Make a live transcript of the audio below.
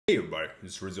Hey everybody,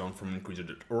 this is Rizwan from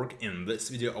Increaser.org. In this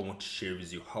video, I want to share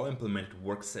with you how I implemented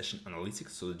work session analytics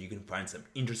so that you can find some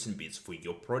interesting bits for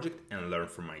your project and learn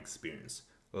from my experience.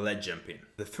 Let's jump in.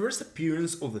 The first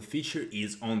appearance of the feature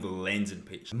is on the landing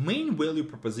page. The main value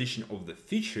proposition of the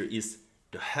feature is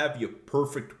to have your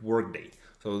perfect workday.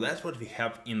 So that's what we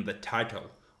have in the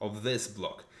title of this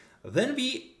blog. Then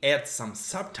we add some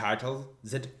subtitles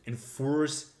that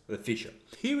enforce the feature.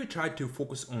 Here we try to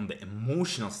focus on the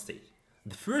emotional state.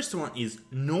 The first one is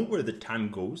know where the time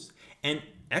goes, and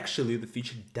actually the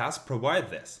feature does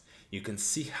provide this. You can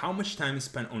see how much time is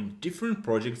spent on different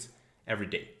projects every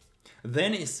day.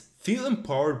 Then is feel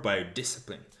empowered by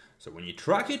discipline. So when you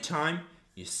track your time,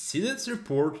 you see this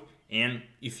report, and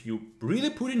if you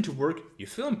really put into work, you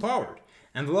feel empowered.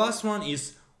 And the last one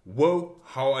is whoa,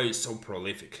 how are you so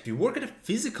prolific? If you work at a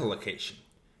physical location,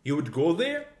 you would go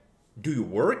there, do your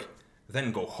work,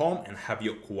 then go home and have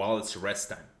your quality rest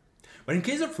time. But in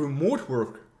case of remote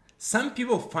work, some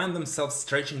people find themselves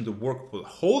stretching the work for the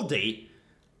whole day,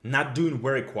 not doing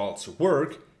very quality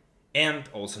work, and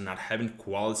also not having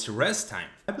quality rest time.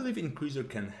 I believe Increaser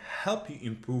can help you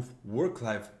improve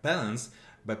work-life balance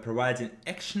by providing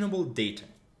actionable data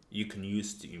you can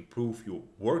use to improve your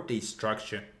workday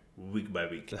structure week by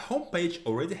week. The homepage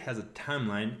already has a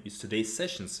timeline with today's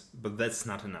sessions, but that's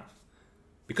not enough.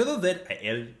 Because of that, I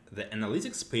added the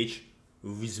analytics page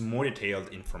with more detailed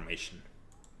information.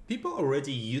 People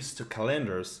already used to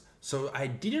calendars, so I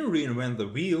didn't reinvent the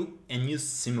wheel and use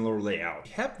similar layout. We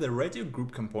have the radio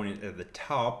group component at the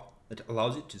top that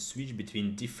allows you to switch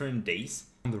between different days.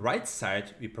 On the right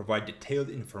side, we provide detailed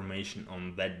information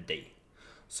on that day.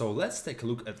 So let's take a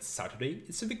look at Saturday.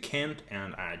 It's a weekend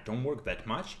and I don't work that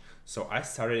much, so I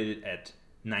started it at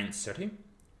 9:30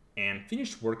 and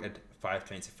finished work at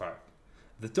 5:25.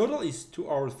 The total is 2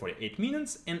 hours 48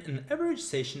 minutes and an average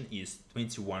session is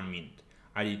 21 minutes.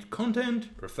 I did content,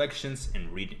 reflections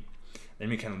and reading. Then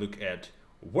we can look at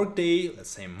workday,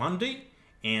 let's say Monday,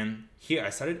 and here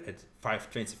I started at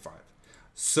 5:25.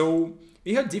 So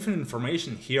we have different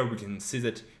information here. We can see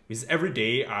that with every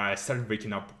day I started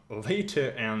waking up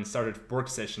later and started work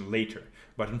session later.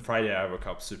 But on Friday I woke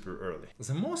up super early.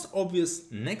 The most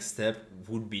obvious next step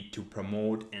would be to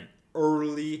promote an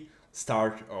early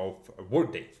start of a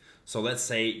workday. So let's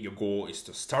say your goal is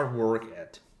to start work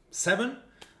at 7.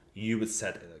 You would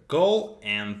set a goal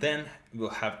and then we'll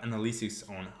have analytics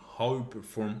on how you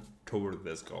perform toward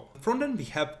this goal. Front end we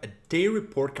have a day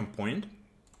report component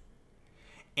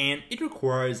and it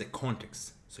requires a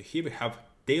context. So here we have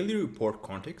daily report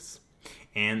context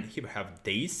and here we have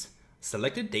days,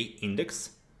 selected day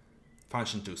index,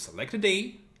 function to select a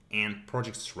day, and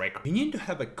projects record. We need to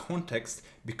have a context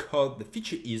because the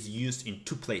feature is used in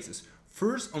two places.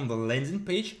 First on the landing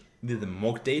page with the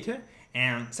mock data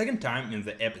and second time in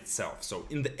the app itself. So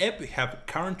in the app we have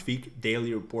current week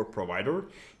daily report provider.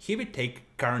 Here we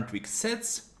take current week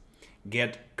sets,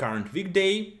 get current week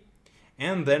day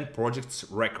and then projects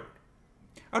record.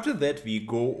 After that we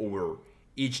go over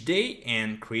each day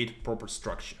and create proper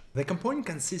structure. The component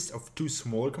consists of two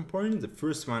smaller components. The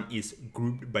first one is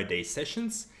grouped by day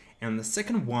sessions and the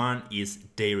second one is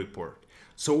day report.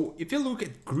 So if you look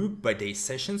at group by day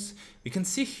sessions, we can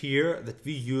see here that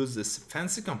we use this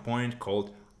fancy component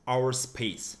called our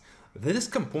space. This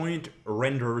component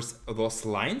renders those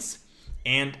lines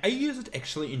and I use it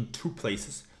actually in two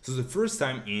places. So the first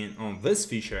time on this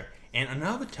feature and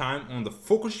another time on the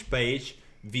focus page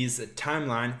with a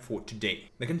timeline for today.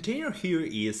 The container here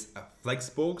is a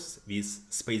flexbox with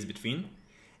space between,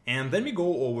 and then we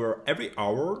go over every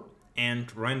hour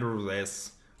and render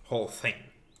this whole thing.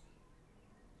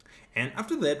 And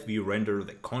after that we render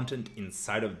the content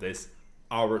inside of this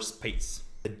hour space.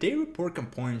 The day report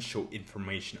components show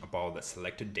information about the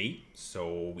selected day,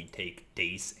 so we take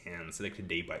days and selected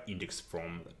day by index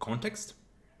from the context.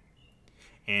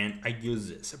 And I use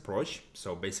this approach,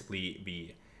 so basically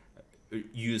we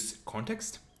use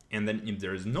context and then if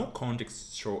there is no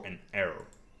context, show an error.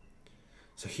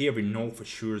 So here we know for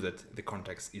sure that the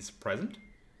context is present.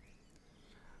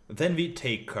 Then we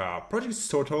take project's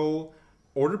total,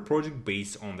 order project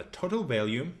based on the total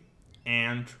value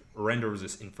and render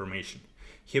this information.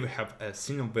 Here we have a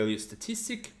single value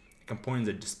statistic, a component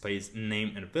that displays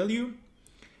name and value,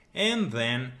 and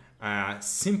then a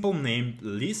simple named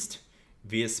list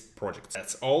with projects.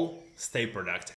 That's all. Stay productive.